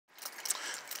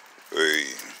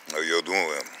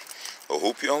doing? I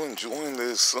hope y'all enjoying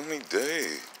this sunny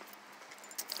day.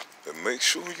 And make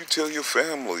sure you tell your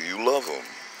family you love them.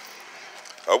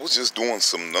 I was just doing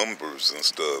some numbers and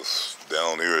stuff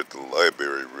down here at the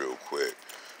library real quick.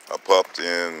 I popped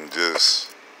in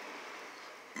just,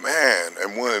 man,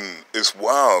 and when it's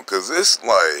wild, because it's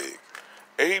like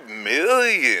 8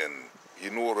 million,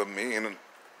 you know what I mean?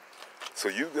 So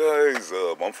you guys,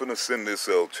 I'm finna send this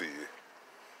out to you.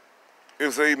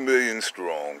 It's 8 million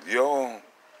strong. Y'all,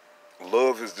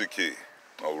 love is the key,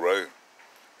 all right?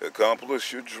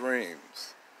 Accomplish your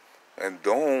dreams. And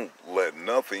don't let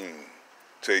nothing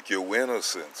take your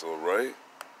innocence, all right?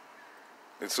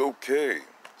 It's okay.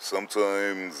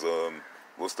 Sometimes,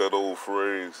 what's that old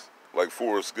phrase? Like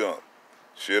Forrest Gump.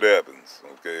 Shit happens,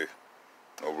 okay?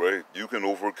 All right? You can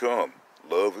overcome.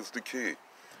 Love is the key.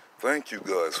 Thank you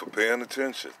guys for paying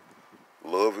attention.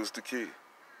 Love is the key.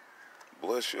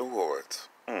 Bless your hearts.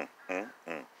 And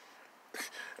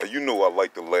you know I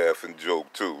like to laugh and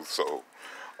joke too, so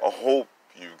I hope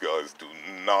you guys do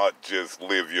not just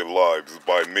live your lives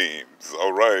by memes,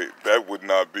 alright? That would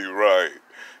not be right.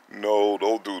 No,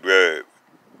 don't do that.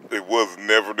 It was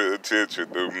never the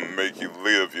intention to make you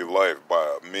live your life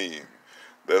by a meme.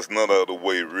 That's not how the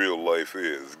way real life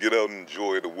is. Get out and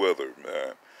enjoy the weather,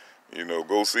 man. You know,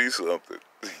 go see something.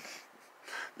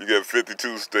 You got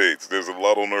 52 states. There's a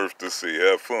lot on earth to see.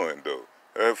 Have fun, though.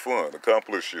 Have fun.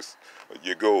 Accomplish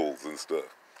your goals and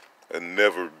stuff. And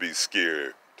never be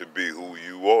scared to be who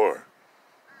you are.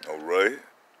 All right?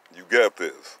 You got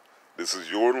this. This is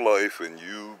your life, and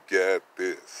you got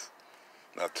this.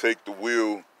 Now take the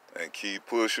wheel and keep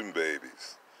pushing,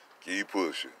 babies. Keep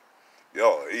pushing.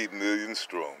 Y'all 8 million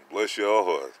strong. Bless y'all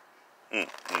heart.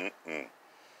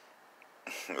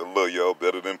 I love y'all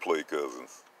better than play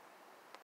cousins.